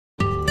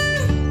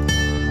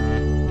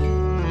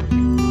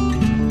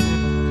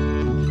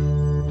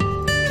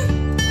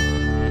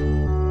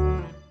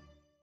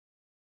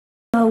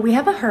So we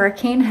have a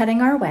hurricane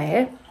heading our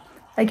way.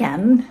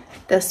 Again,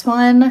 this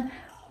one,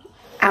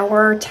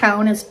 our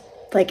town is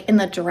like in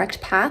the direct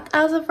path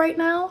as of right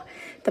now.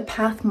 The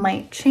path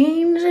might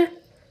change.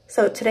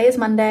 So today is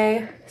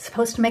Monday, it's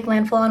supposed to make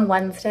landfall on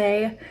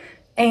Wednesday,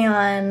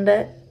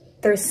 and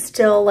there's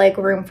still like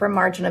room for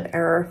margin of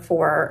error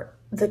for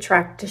the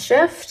track to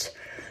shift.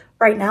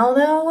 Right now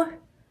though,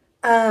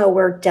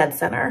 we're dead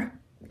center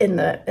in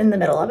the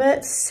middle of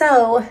it.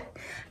 So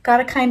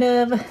gotta kind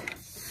of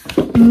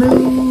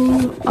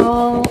move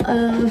all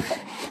of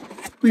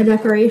my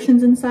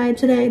decorations inside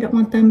today. Don't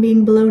want them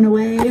being blown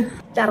away.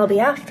 That'll be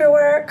after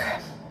work.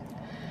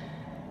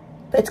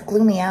 But it's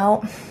gloomy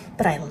out,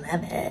 but I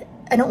love it.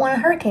 I don't want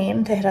a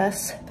hurricane to hit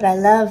us, but I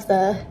love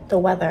the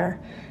weather.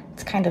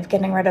 It's kind of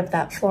getting rid of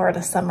that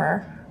Florida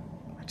summer,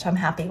 which I'm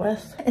happy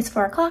with. It's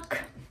 4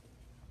 o'clock.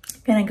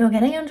 Gonna go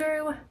get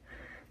Andrew,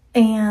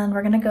 and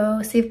we're gonna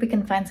go see if we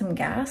can find some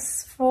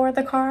gas for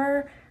the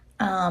car.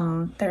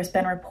 There's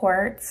been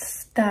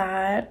reports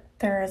that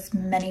there's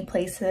many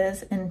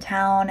places in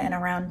town and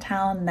around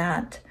town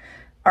that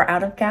are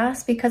out of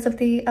gas because of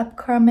the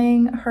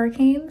upcoming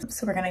hurricanes.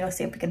 So we're gonna go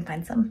see if we can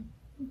find some.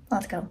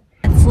 Let's go.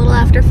 It's a little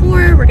after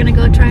 4. We're gonna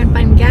go try and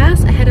find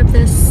gas ahead of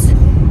this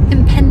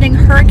impending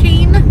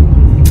hurricane.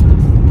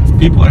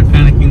 People are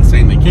panicking,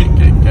 saying they can't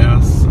get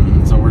gas,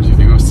 and so we're just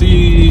gonna go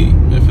see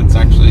if it's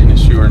actually an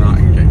issue or not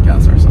and get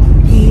gas ourselves.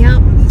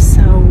 Yep,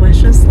 so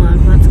wish us luck.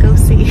 Let's go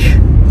see.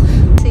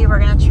 See, we're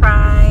gonna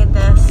try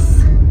this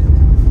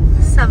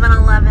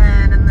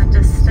 7-Eleven in the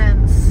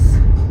distance.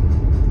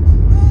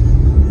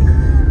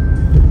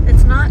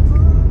 It's not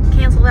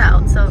canceled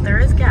out, so there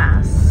is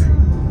gas.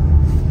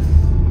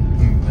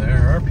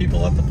 There are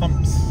people at the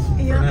pumps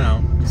for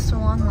now. Just a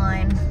long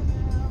line.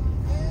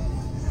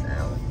 So,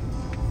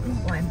 oh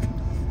boy.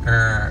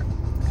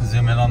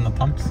 Zoom in on the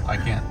pumps. I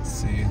can't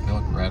see. They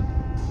look red.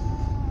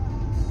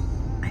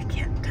 I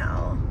can't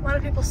tell. A lot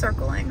of people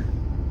circling.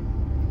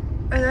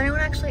 Is there anyone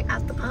actually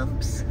at the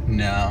pumps?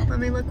 No. Let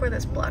me look where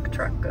this black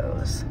truck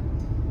goes.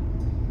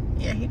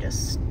 Yeah, he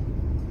just...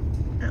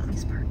 Oh,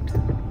 he's parked.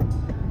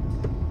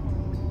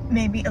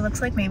 Maybe, it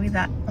looks like maybe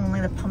that only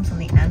the pumps on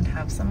the end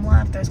have some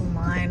left. There's a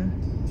line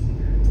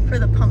for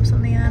the pumps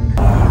on the end.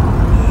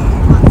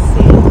 Let's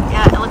see.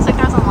 Yeah, it looks like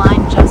there's a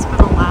line just for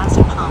the last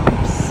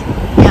pumps.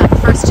 Yeah, the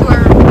first 2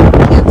 are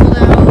canceled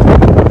out.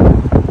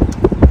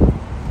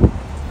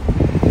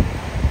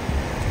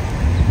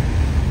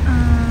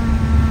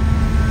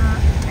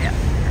 Yeah,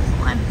 there's a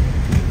line.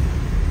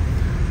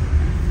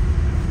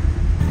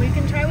 We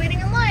can try waiting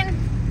in line.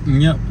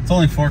 Yep, it's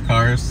only 4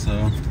 cars,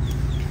 so.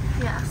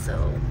 Yeah,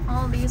 so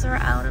all these are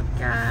out of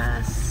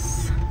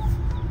gas.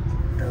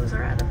 Those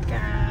are out of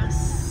gas.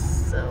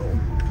 So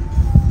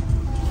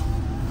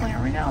there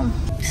we go.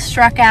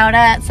 Struck out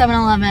at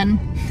 7-Eleven.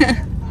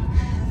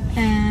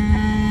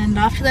 And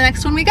off to the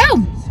next one we go.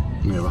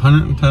 We have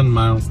 110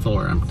 miles till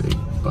we're empty,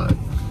 but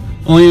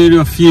only need to do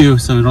a few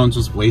so we don't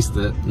just waste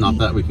it. Not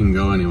that we can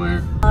go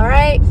anywhere. All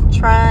right,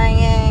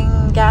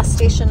 trying gas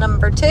station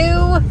number 2.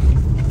 Go.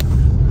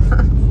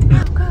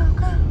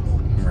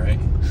 Right.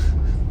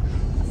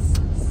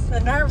 The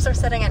nerves are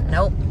setting in.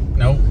 Nope.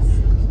 Nope.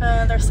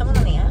 There's someone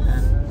on the end.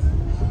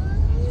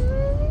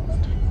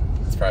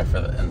 It's probably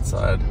for the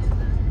inside.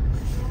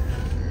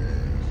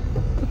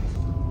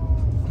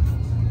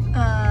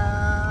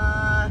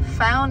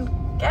 Found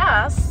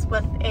gas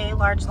with a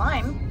large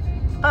line,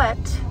 but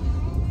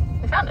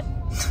we found it.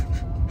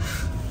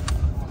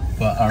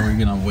 But are we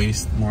gonna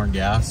waste more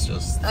gas?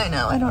 Just I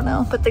know, I don't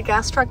know. But the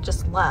gas truck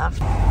just left.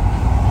 There's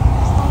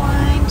the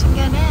line to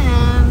get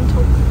in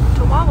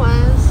to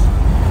Wawa's.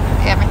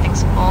 Okay,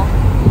 everything's full.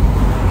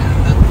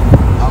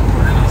 yeah,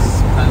 we're gonna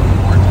spend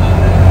more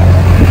time.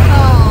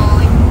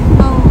 Holy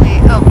moly.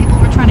 Oh, people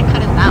were trying to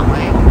cut in that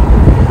way.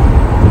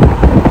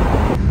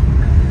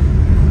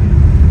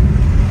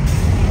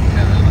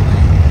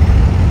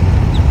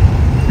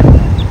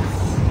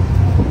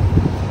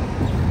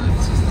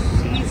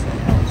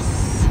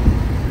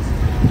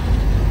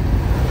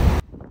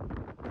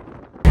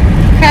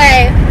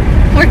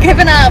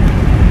 Giving up.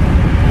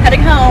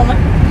 Heading home.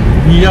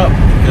 Yep,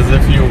 because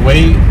if you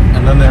wait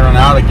and then they run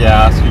out of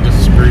gas, you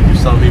just screwed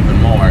yourself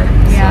even more.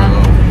 Yeah.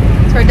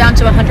 So we're down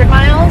to 100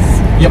 miles?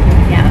 Yep.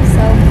 Yeah,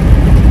 so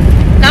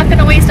not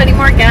gonna waste any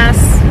more gas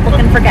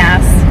looking for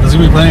gas. There's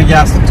gonna be plenty of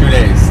gas in 2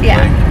 days.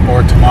 Yeah. Like,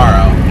 or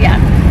tomorrow. Yeah.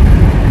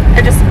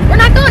 We're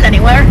not going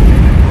anywhere.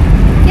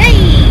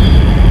 Yay!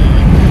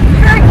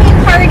 Hurricane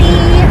party!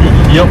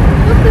 Yep.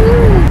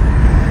 Woohoo!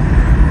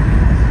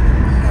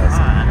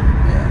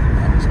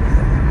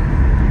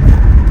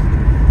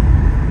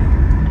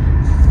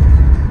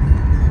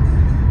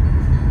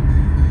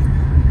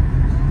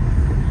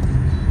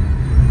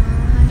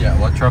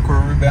 What truck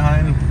were we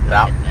behind?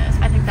 That. Goodness,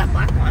 I think that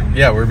black one.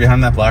 Yeah, we're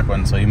behind that black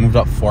one, so you moved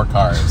up 4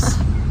 cars.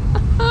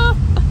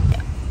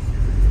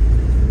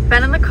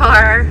 Been in the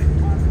car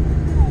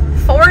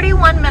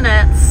 41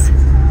 minutes,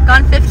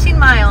 gone 15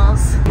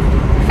 miles,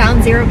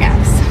 found 0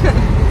 gas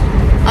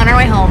on our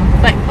way home.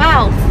 But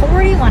wow,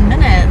 41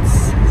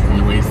 minutes.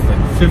 And wasted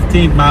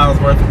 15 miles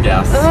worth of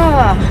gas.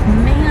 Oh,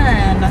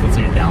 man. That's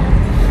like a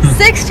gallon.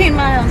 16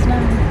 miles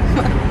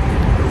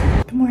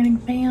now. Good morning,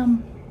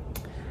 fam.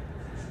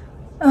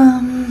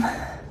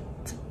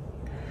 It's a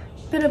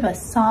bit of a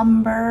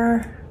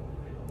somber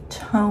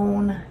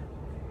tone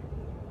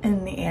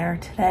in the air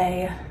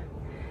today.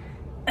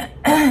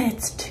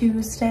 It's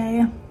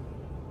Tuesday,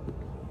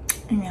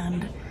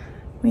 and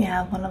we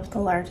have one of the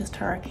largest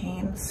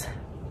hurricanes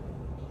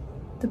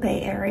the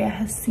Bay Area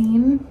has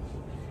seen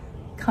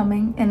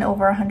coming in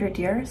over 100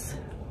 years,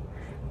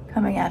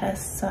 coming at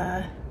us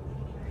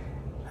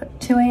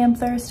 2 a.m.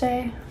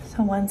 Thursday,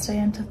 so Wednesday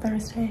into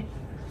Thursday.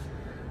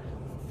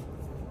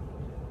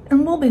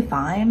 And we'll be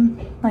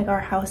fine. Like,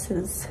 our house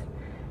is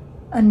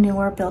a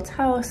newer built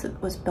house.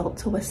 It was built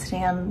to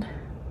withstand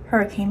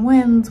hurricane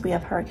winds. We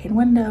have hurricane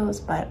windows,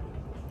 but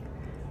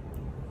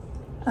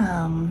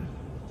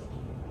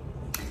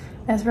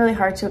it's really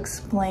hard to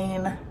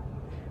explain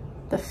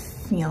the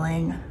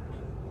feeling.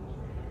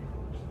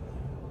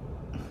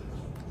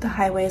 The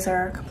highways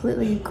are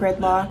completely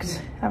gridlocked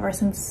ever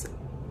since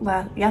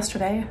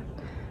yesterday.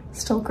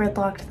 Still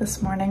gridlocked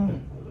this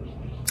morning.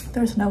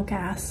 There's no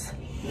gas.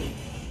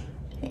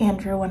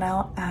 Andrew went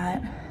out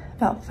at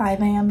about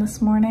 5 a.m.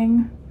 this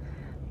morning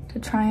to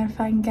try and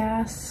find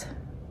gas.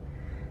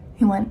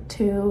 He went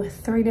to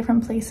 3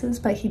 different places,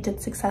 but he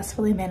did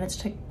successfully manage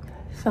to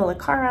fill the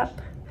car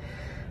up.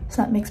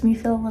 So that makes me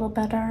feel a little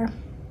better.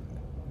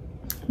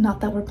 Not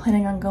that we're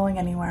planning on going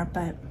anywhere,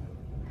 but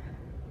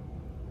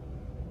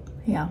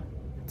yeah,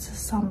 it's a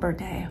somber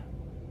day.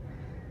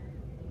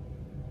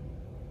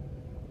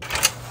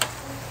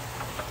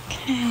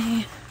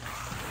 Okay.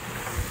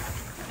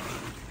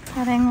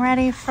 Getting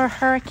ready for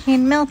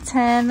Hurricane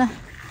Milton.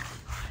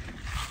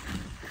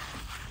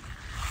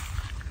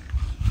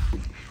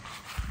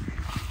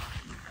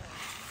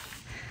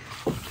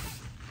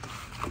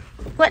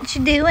 What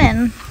you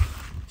doing?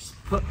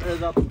 Just put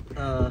it up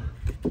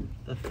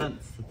the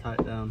fence to tie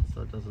it down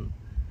so it doesn't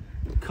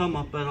come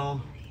up at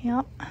all.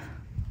 Yep.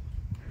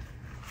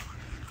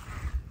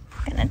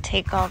 Gonna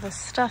take all this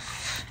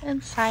stuff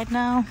inside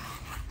now.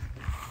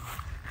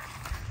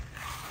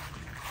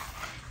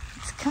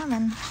 It's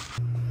coming.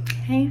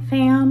 Hey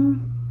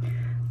fam,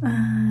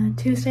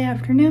 Tuesday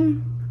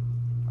afternoon,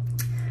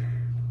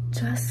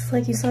 just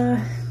like you saw,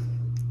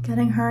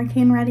 getting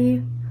hurricane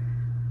ready.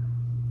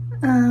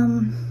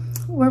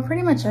 We're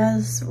pretty much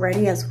as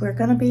ready as we're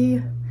gonna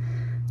be,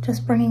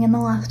 just bringing in the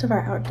last of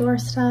our outdoor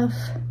stuff.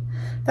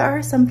 There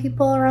are some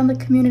people around the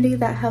community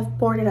that have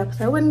boarded up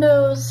their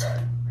windows.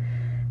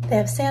 They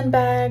have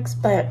sandbags,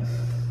 but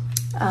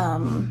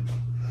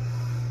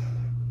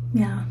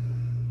yeah.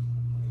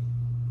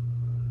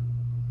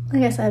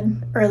 Like I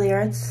said earlier,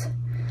 it's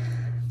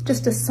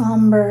just a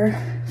somber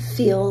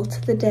feel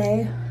to the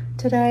day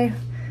today.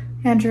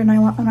 Andrew and I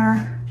went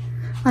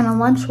on a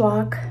lunch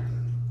walk,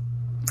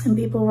 and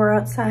people were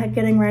outside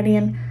getting ready,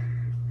 and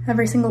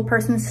every single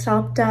person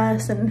stopped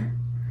us and,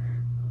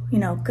 you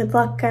know, good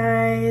luck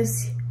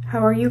guys, how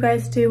are you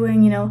guys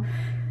doing? You know,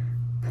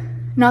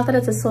 not that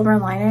it's a silver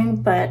lining,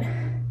 but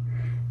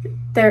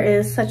there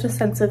is such a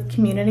sense of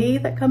community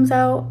that comes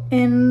out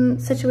in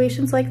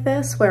situations like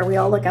this where we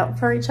all look out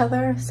for each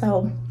other.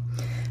 So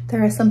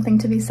there is something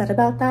to be said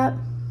about that,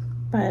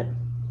 but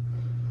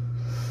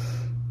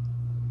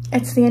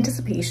it's the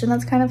anticipation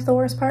that's kind of the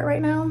worst part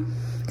right now,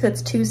 because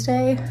it's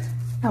Tuesday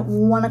at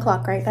 1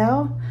 o'clock right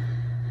now.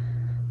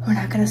 We're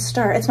not gonna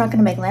start, it's not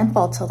gonna make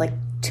landfall till like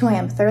 2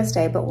 a.m.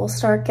 Thursday, but we'll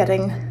start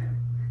getting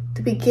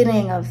the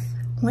beginning of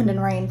wind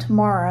and rain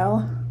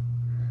tomorrow.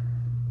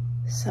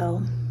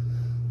 So,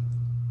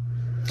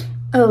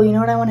 oh, you know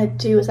what I want to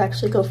do is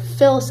actually go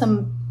fill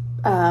some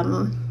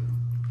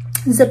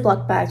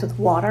Ziploc bags with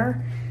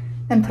water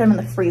and put them in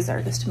the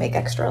freezer just to make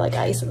extra like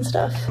ice and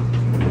stuff.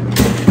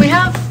 We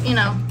have, you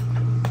know,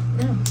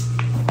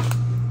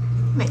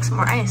 make some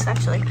more ice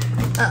actually,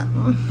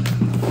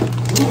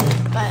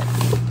 but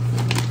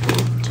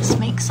just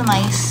make some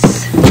ice,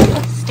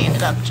 stand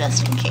it up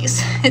just in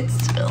case it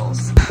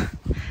spills.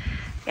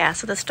 Yeah,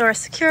 so the store is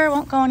secure,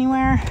 won't go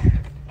anywhere.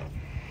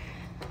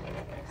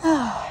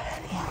 Oh,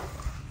 yeah.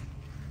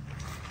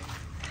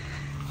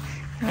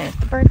 There's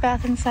the bird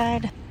bath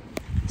inside.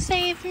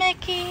 Save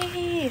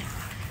Mickey!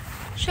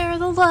 Share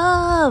the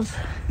love!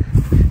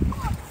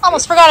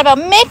 Almost forgot about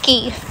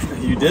Mickey!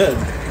 You did.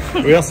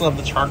 We also have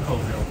the charcoal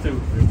grill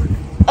too.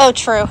 Oh,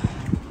 true.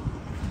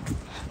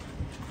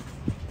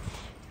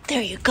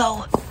 There you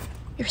go.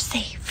 You're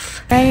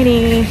safe.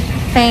 Alrighty,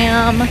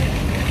 fam.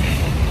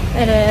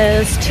 It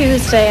is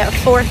Tuesday at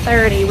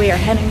 4:30. We are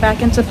heading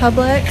back into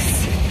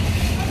Publix.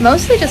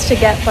 Mostly just to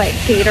get like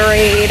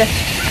Gatorade.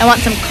 I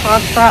want some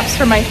cough drops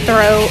for my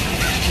throat.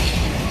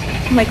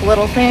 Like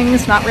little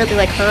things, not really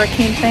like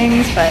hurricane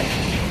things, but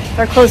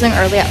they're closing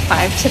early at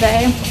 5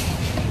 today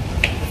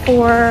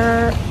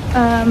for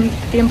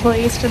the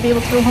employees to be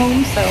able to go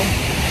home, so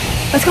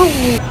let's go.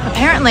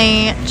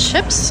 Apparently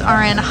chips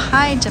are in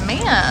high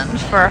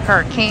demand for a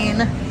hurricane.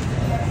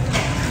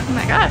 Oh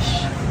my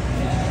gosh.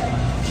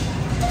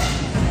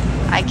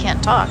 I I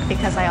can't talk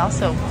because I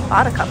also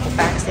bought a couple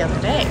bags the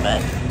other day,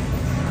 but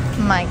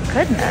my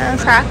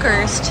goodness.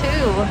 Crackers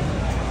too.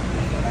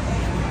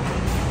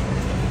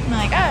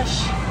 My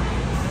gosh.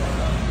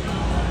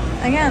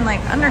 Again,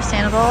 like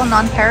understandable,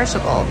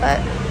 non-perishable,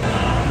 but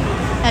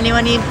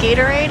anyone need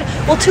Gatorade?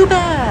 Well, too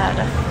bad.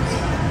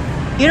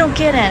 You don't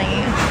get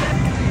any.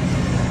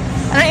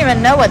 I don't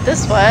even know what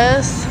this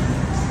was.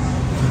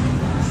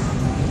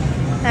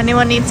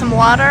 Anyone need some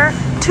water?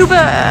 Too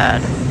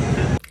bad.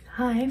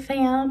 Hi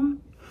fam.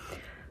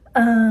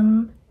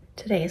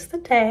 Today's the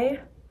day.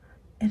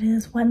 It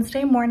is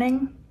Wednesday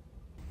morning.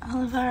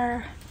 All of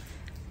our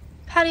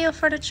patio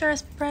furniture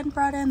has been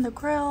brought in, the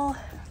grill,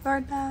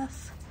 bird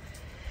bath.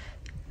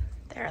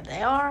 There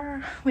they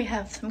are. We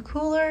have some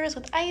coolers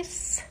with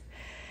ice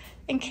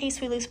in case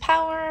we lose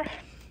power.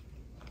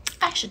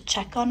 I should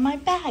check on my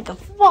bag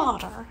of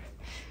water.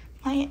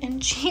 My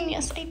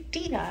ingenious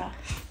idea.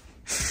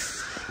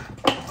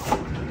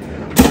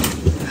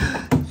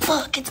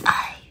 Look, it's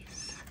ice.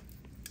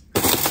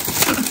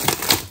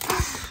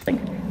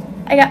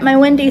 I got my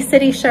Windy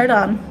City shirt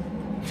on.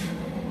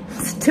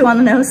 It's 2 on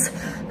the nose.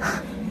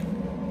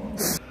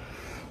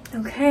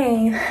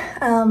 Okay,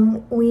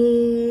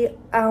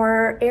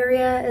 our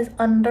area is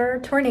under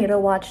tornado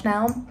watch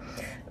now.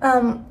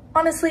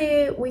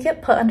 Honestly, we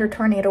get put under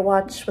tornado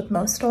watch with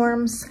most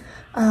storms.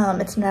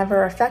 It's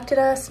never affected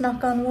us,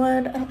 knock on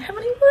wood. I don't have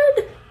any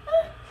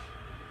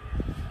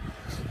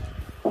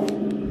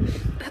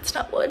wood. That's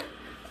not wood.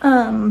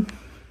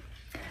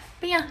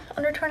 But yeah,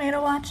 under tornado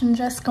watch and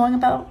just going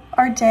about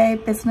our day,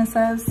 business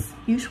as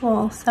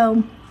usual,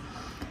 so.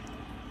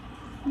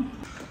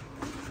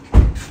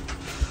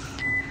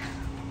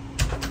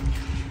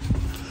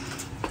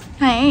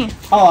 Hey.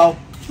 Hello.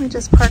 We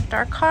just parked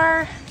our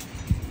car.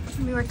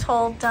 We were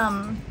told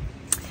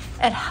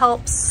it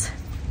helps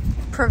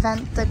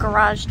prevent the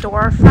garage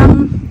door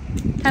from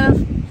kind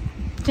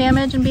of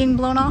damage and being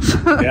blown off.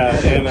 Yeah,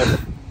 and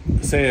if,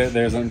 say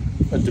there's a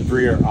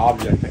debris or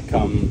object that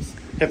comes,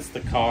 hits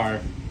the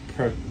car,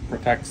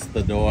 protects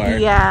the door.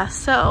 Yeah,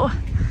 so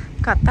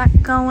got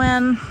that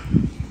going.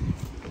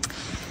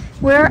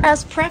 We're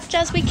as prepped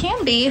as we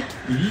can be.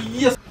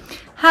 Yes.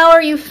 How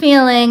are you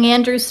feeling,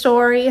 Andrew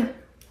Story?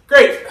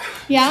 Great.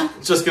 Yeah?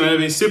 It's just gonna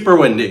be super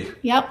windy.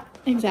 Yep,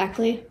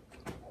 exactly.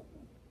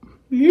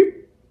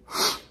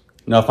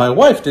 Now, if my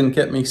wife didn't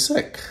get me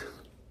sick.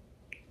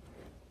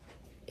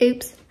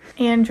 Oops.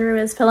 Andrew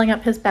is filling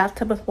up his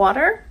bathtub with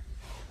water.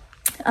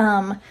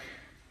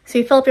 So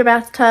you fill up your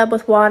bathtub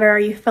with water,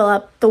 you fill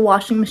up the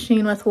washing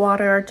machine with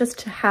water just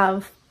to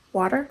have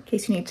water in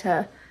case you need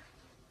to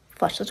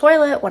flush the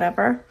toilet,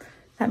 whatever.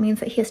 That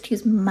means that he has to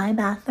use my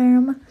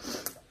bathroom.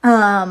 So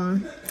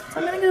I'm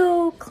gonna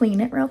go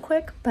clean it real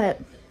quick, but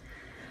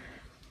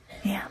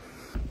yeah.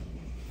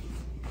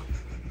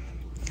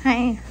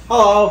 Hi.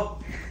 Hello.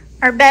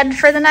 Our bed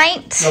for the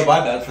night? No, my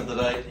bed for the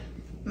night.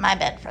 My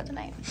bed for the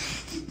night.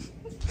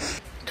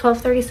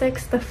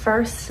 12:36, the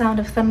first sound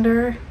of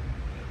thunder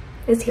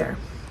is here.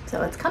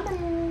 So it's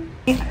coming.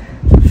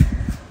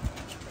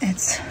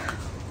 It's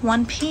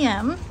 1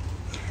 p.m.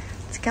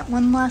 Let's get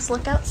one last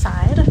look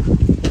outside.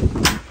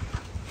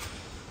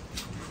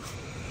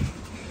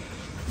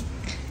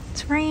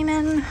 It's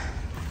raining.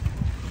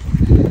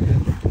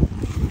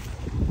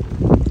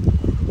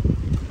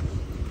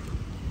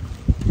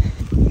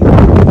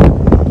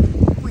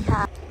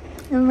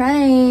 All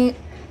right,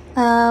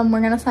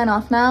 we're gonna sign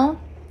off now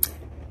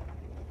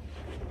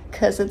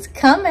because it's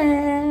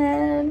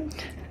coming.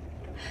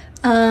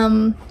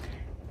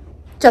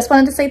 Just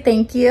wanted to say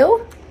thank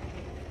you.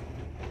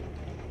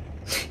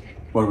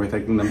 What are we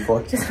thanking them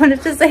for? Just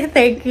wanted to say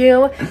thank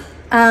you.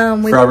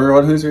 For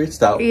everyone who's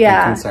reached out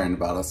and concerned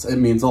about us. It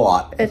means a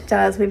lot. It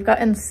does. We've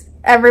gotten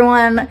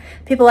everyone,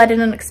 people I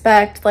didn't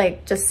expect,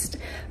 like just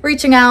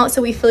reaching out.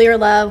 So we feel your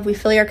love. We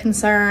feel your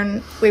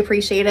concern. We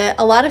appreciate it.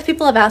 A lot of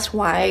people have asked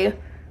why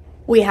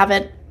we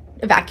haven't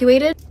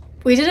evacuated.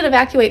 We didn't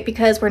evacuate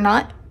because we're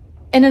not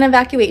in an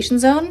evacuation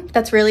zone.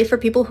 That's really for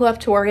people who have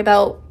to worry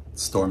about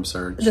storm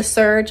surge. The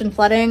surge and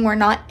flooding. We're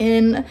not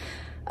in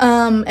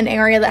an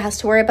area that has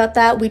to worry about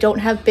that. We don't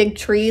have big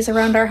trees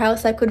around our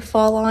house that could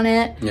fall on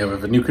it. Yeah, we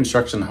have a new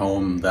construction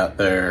home that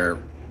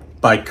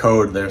by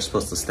code, they're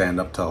supposed to stand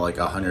up to like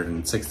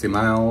 160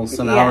 miles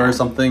an hour or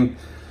something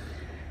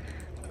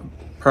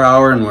per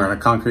hour, and we're in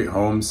a concrete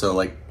home, so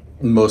like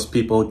most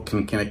people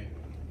can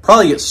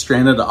probably get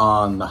stranded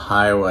on the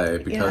highway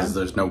because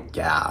there's no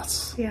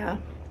gas. Yeah.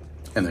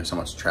 And there's so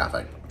much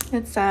traffic.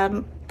 It's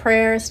sad.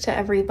 Prayers to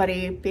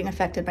everybody being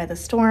affected by the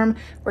storm.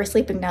 We're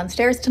sleeping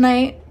downstairs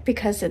tonight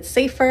because it's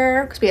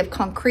safer, because we have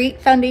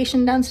concrete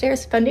foundation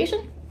downstairs.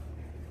 Foundation?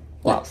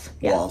 Walls.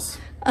 Yeah. Walls.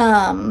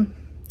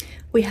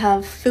 We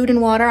have food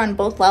and water on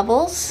both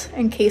levels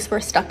in case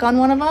we're stuck on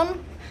one of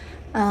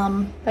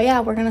them. But yeah,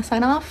 we're gonna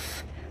sign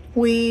off.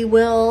 We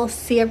will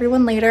see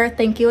everyone later.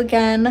 Thank you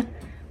again.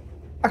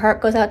 Our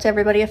heart goes out to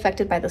everybody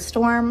affected by the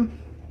storm.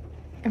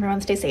 Everyone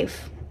stay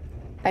safe.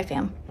 Bye,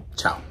 fam.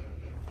 Ciao.